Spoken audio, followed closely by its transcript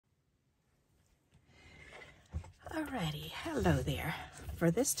Alrighty, hello there. For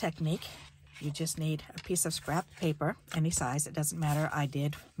this technique, you just need a piece of scrap paper, any size, it doesn't matter. I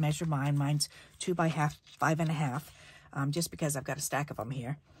did measure mine. Mine's 2 by 5.5, just because I've got a stack of them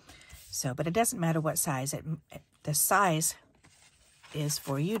here. So, but it doesn't matter what size. The size is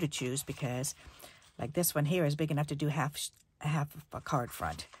for you to choose, because like this one here is big enough to do half of a card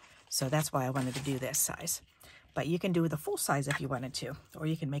front. So that's why I wanted to do this size. But you can do the full size if you wanted to, or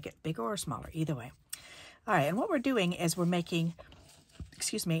you can make it bigger or smaller, either way. All right, and what we're doing is we're making,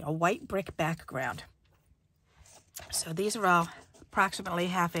 a white brick background. So these are all approximately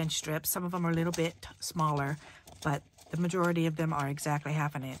 1/2-inch strips. Some of them are a little bit smaller, but the majority of them are exactly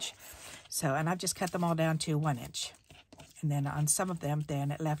 1/2 inch. So, and I've just cut them all down to 1 inch. And then on some of them, then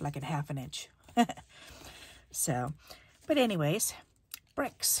it left like a 1/2 inch. So, but anyways,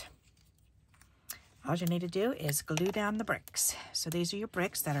 bricks. All you need to do is glue down the bricks. So these are your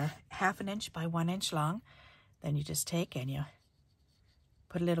bricks that are 1/2 inch by 1 inch long. Then you just take and you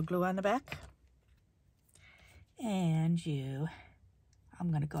put a little glue on the back. And I'm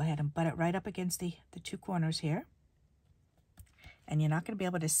going to go ahead and butt it right up against the two corners here. And you're not going to be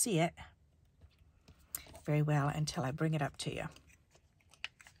able to see it very well until I bring it up to you.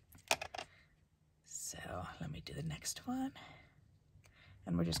 So let me do the next one.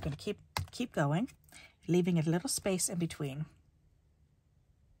 And we're just going to keep going, leaving a little space in between.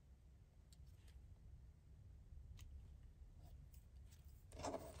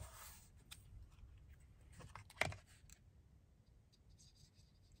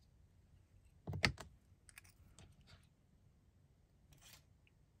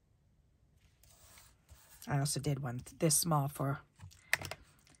 I also did one this small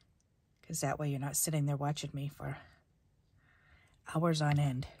because that way you're not sitting there watching me for hours on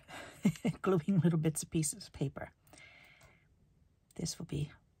end, gluing little bits of pieces of paper. This will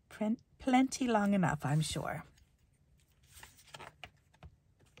be plenty long enough, I'm sure.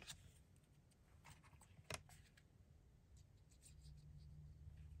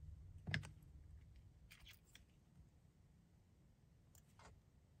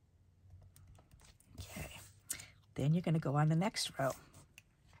 Okay, then you're going to go on the next row.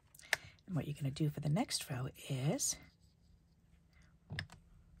 And what you're going to do for the next row is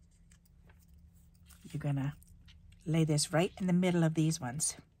you're going to lay this right in the middle of these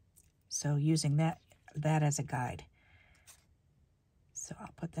ones. So using that as a guide. So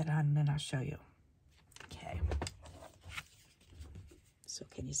I'll put that on and then I'll show you. Okay. So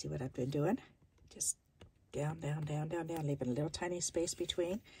can you see what I've been doing? Just down, down, down, down, down, leaving a little tiny space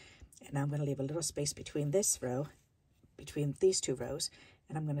between. And I'm going to leave a little space between this row, between these two rows.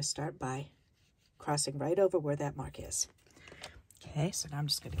 And I'm going to start by crossing right over where that mark is. Okay, so now I'm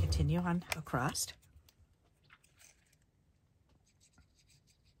just going to continue on across.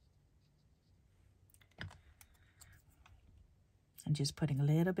 And just putting a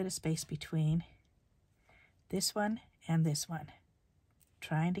little bit of space between this one and this one.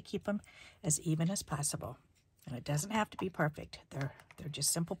 Trying to keep them as even as possible. And it doesn't have to be perfect. They're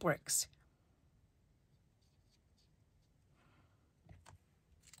just simple bricks.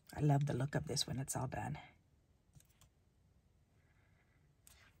 I love the look of this when it's all done.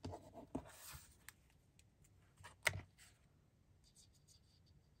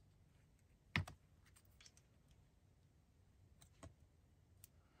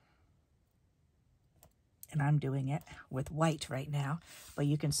 And I'm doing it with white right now, but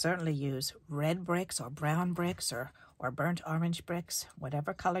you can certainly use red bricks or brown bricks or burnt orange bricks,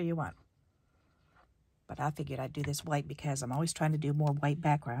 whatever color you want. But I figured I'd do this white because I'm always trying to do more white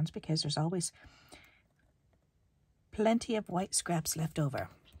backgrounds, because there's always plenty of white scraps left over.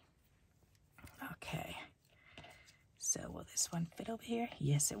 Okay, so will this one fit over here?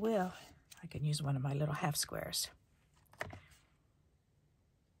 Yes, it will. I can use one of my little half squares.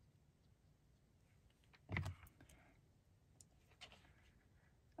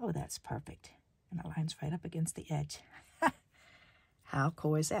 Oh, that's perfect. And it lines right up against the edge. How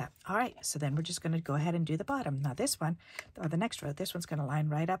cool is that? All right, so then we're just going to go ahead and do the bottom. Now this one, or the next row, this one's going to line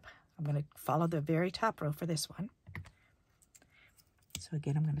right up. I'm going to follow the very top row for this one. So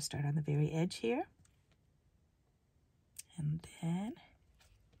again, I'm going to start on the very edge here. And then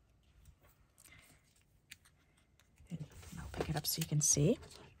I'll pick it up so you can see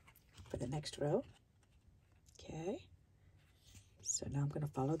for the next row. Okay. So now I'm going to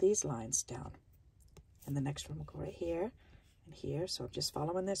follow these lines down. And the next one will go right here and here. So I'm just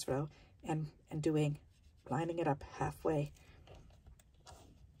following this row and lining it up halfway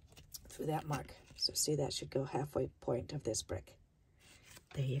through that mark. So see, that should go halfway point of this brick.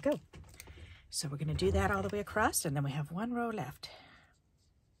 There you go. So we're going to do that all the way across, and then we have one row left.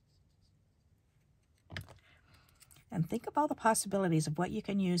 And think of all the possibilities of what you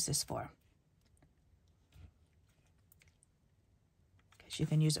can use this for. Because you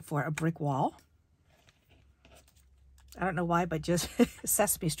can use it for a brick wall. I don't know why, but just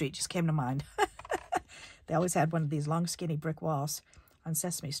Sesame Street just came to mind. They always had one of these long, skinny brick walls on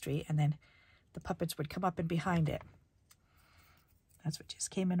Sesame Street, and then the puppets would come up and behind it. That's what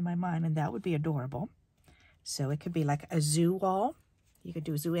just came into my mind, and that would be adorable. So it could be like a zoo wall. You could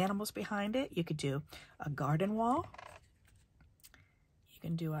do zoo animals behind it. You could do a garden wall. You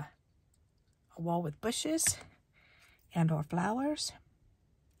can do a wall with bushes and or flowers.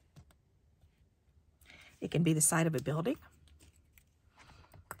 It can be the side of a building,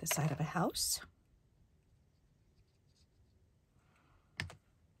 the side of a house.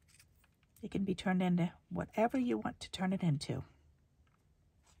 It can be turned into whatever you want to turn it into.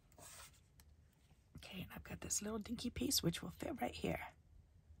 Okay, and I've got this little dinky piece which will fit right here.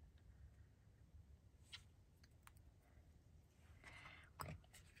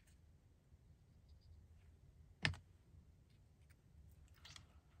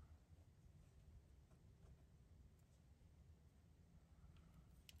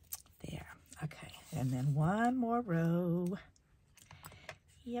 Okay, and then one more row.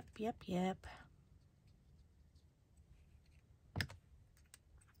 Yep.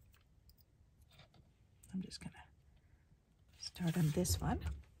 I'm just gonna start on this one.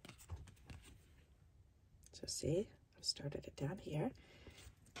 So see, I've started it down here.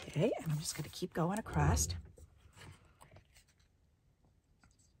 Okay, and I'm just gonna keep going across.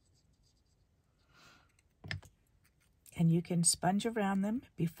 And you can sponge around them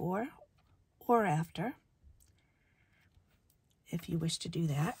before or after, if you wish to do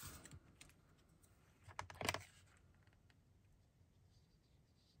that.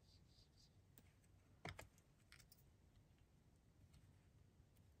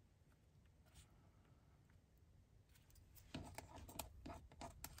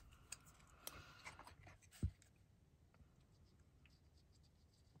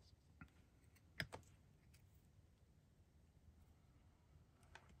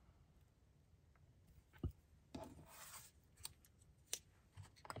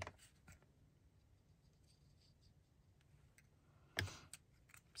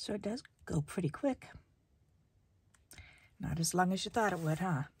 So it does go pretty quick. Not as long as you thought it would,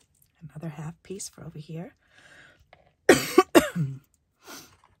 huh? Another half piece for over here.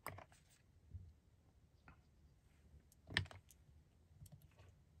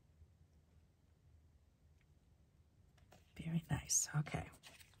 Very nice. Okay.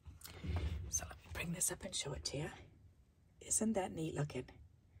 So let me bring this up and show it to you. Isn't that neat looking?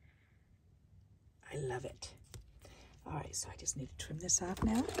 I love it. All right, so I just need to trim this off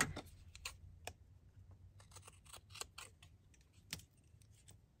now.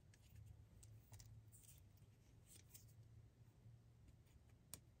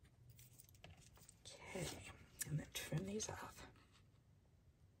 Okay, and then trim these off.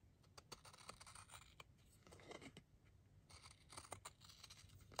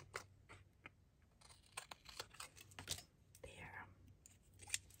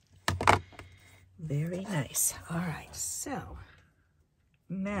 Very nice. All right, so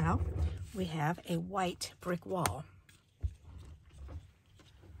now we have a white brick wall.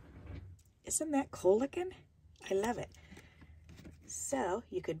 Isn't that cool looking? I love it. So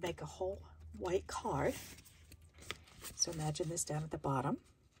you could make a whole white card. So imagine this down at the bottom.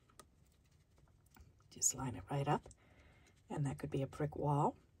 Just line it right up. And that could be a brick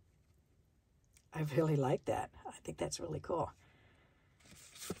wall. I really like that. I think that's really cool.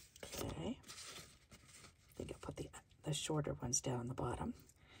 Okay. I think I'll put the shorter ones down the bottom.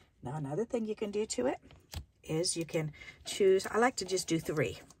 Now another thing you can do to it is you can choose, I like to just do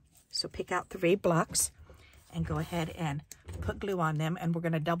 3. So pick out 3 blocks and go ahead and put glue on them, and we're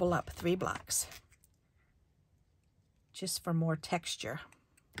going to double up 3 blocks just for more texture.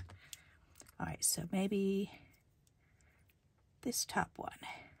 All right, so maybe this top one,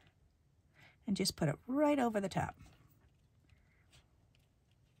 and just put it right over the top.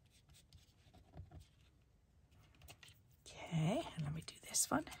 Okay, and let me do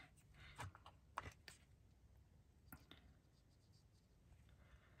this one.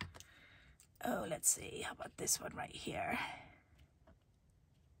 Oh, let's see, how about this one right here?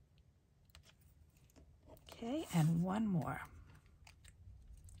 Okay, and one more.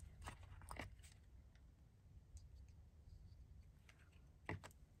 I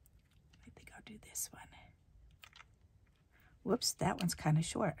think I'll do this one. Whoops, that one's kind of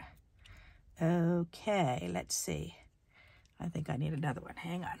short. Okay, let's see. I think I need another one.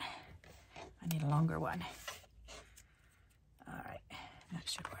 Hang on. I need a longer one. All right, that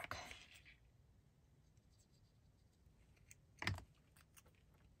should work.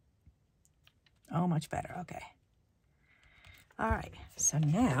 much better. Okay. All right. So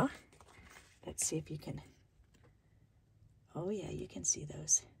now, let's see if you can. Oh yeah, you can see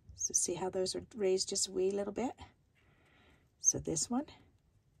those. So see how those are raised just a wee little bit? So this one,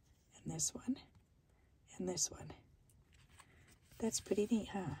 and this one, and this one. That's pretty neat,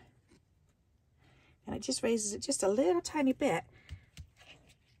 huh? And it just raises it just a little tiny bit.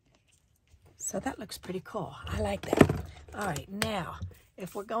 So that looks pretty cool. I like that. All right, now,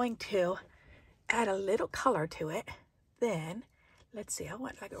 if we're going to add a little color to it, then, let's see, I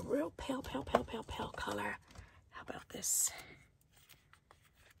want like a real pale color. How about this?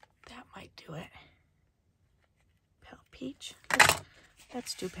 That might do it. Pale peach.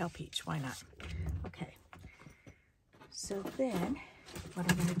 Let's do pale peach. Why not? Okay. So then, what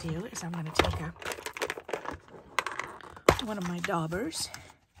I'm going to do is I'm going to take one of my daubers,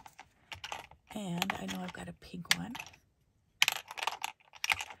 and I know I've got a pink one.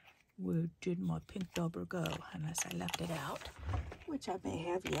 Where did my pink dauber go? Unless I left it out, which I may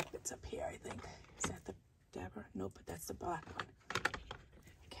have. Yep, it's up here, I think. Is that the dauber? Nope, but that's the black one.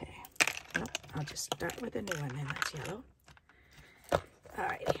 Okay. Well, I'll just start with a new one, and that's yellow.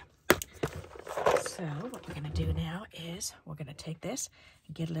 Alrighty. So what we're going to do now is we're going to take this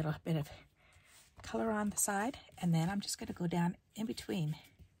and get a little bit of color on the side, and then I'm just going to go down in between.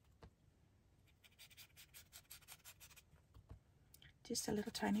 Just a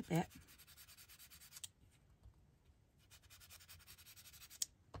little tiny bit.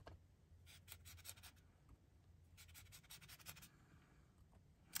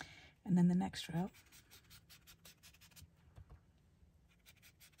 And then the next row.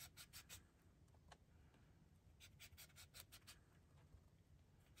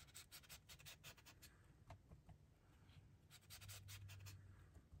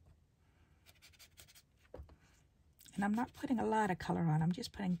 And I'm not putting a lot of color on. I'm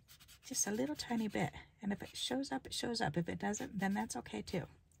just putting just a little tiny bit. And if it shows up, it shows up. If it doesn't, then that's okay too.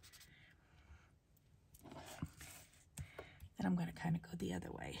 Then I'm going to kind of go the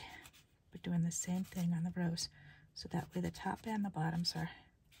other way, but doing the same thing on the rows. So that way the top and the bottoms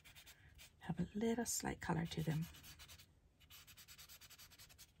have a little slight color to them.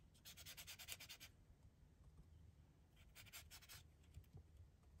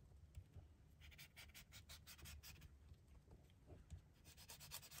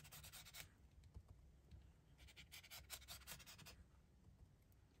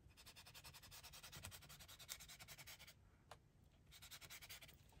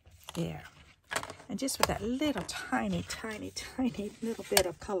 There. And just with that little tiny little bit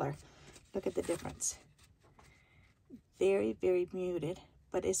of color, look at the difference. Very, very muted,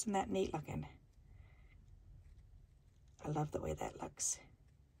 but isn't that neat looking? I love the way that looks.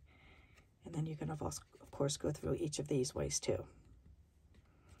 And then you can, of course, go through each of these ways too.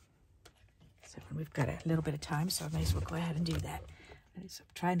 So we've got a little bit of time, so I may as well go ahead and do that. I'm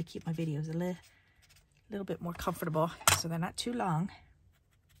trying to keep my videos a little bit more comfortable so they're not too long.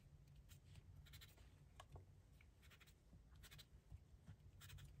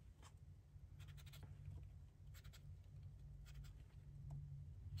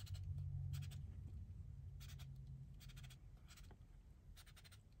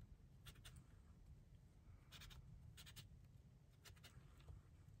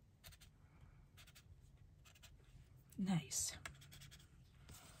 Nice.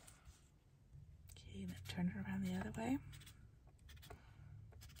 Okay, then turn it around the other way.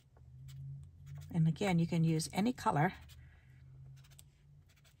 And again, you can use any color.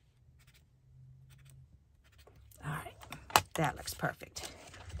 All right, that looks perfect.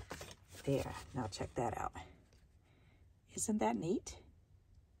 There, now check that out. Isn't that neat?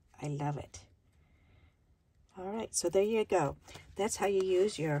 I love it. All right, so there you go. That's how you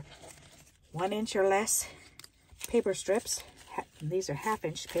use your 1 inch or less paper strips. These are 1/2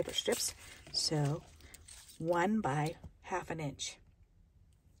 inch paper strips, so 1 by 1/2 inch.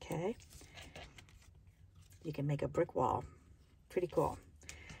 Okay, you can make a brick wall. Pretty cool.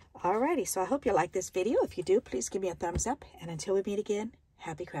 Alrighty, so I hope you like this video. If you do, please give me a thumbs up, and until we meet again,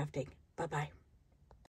 happy crafting. Bye-bye.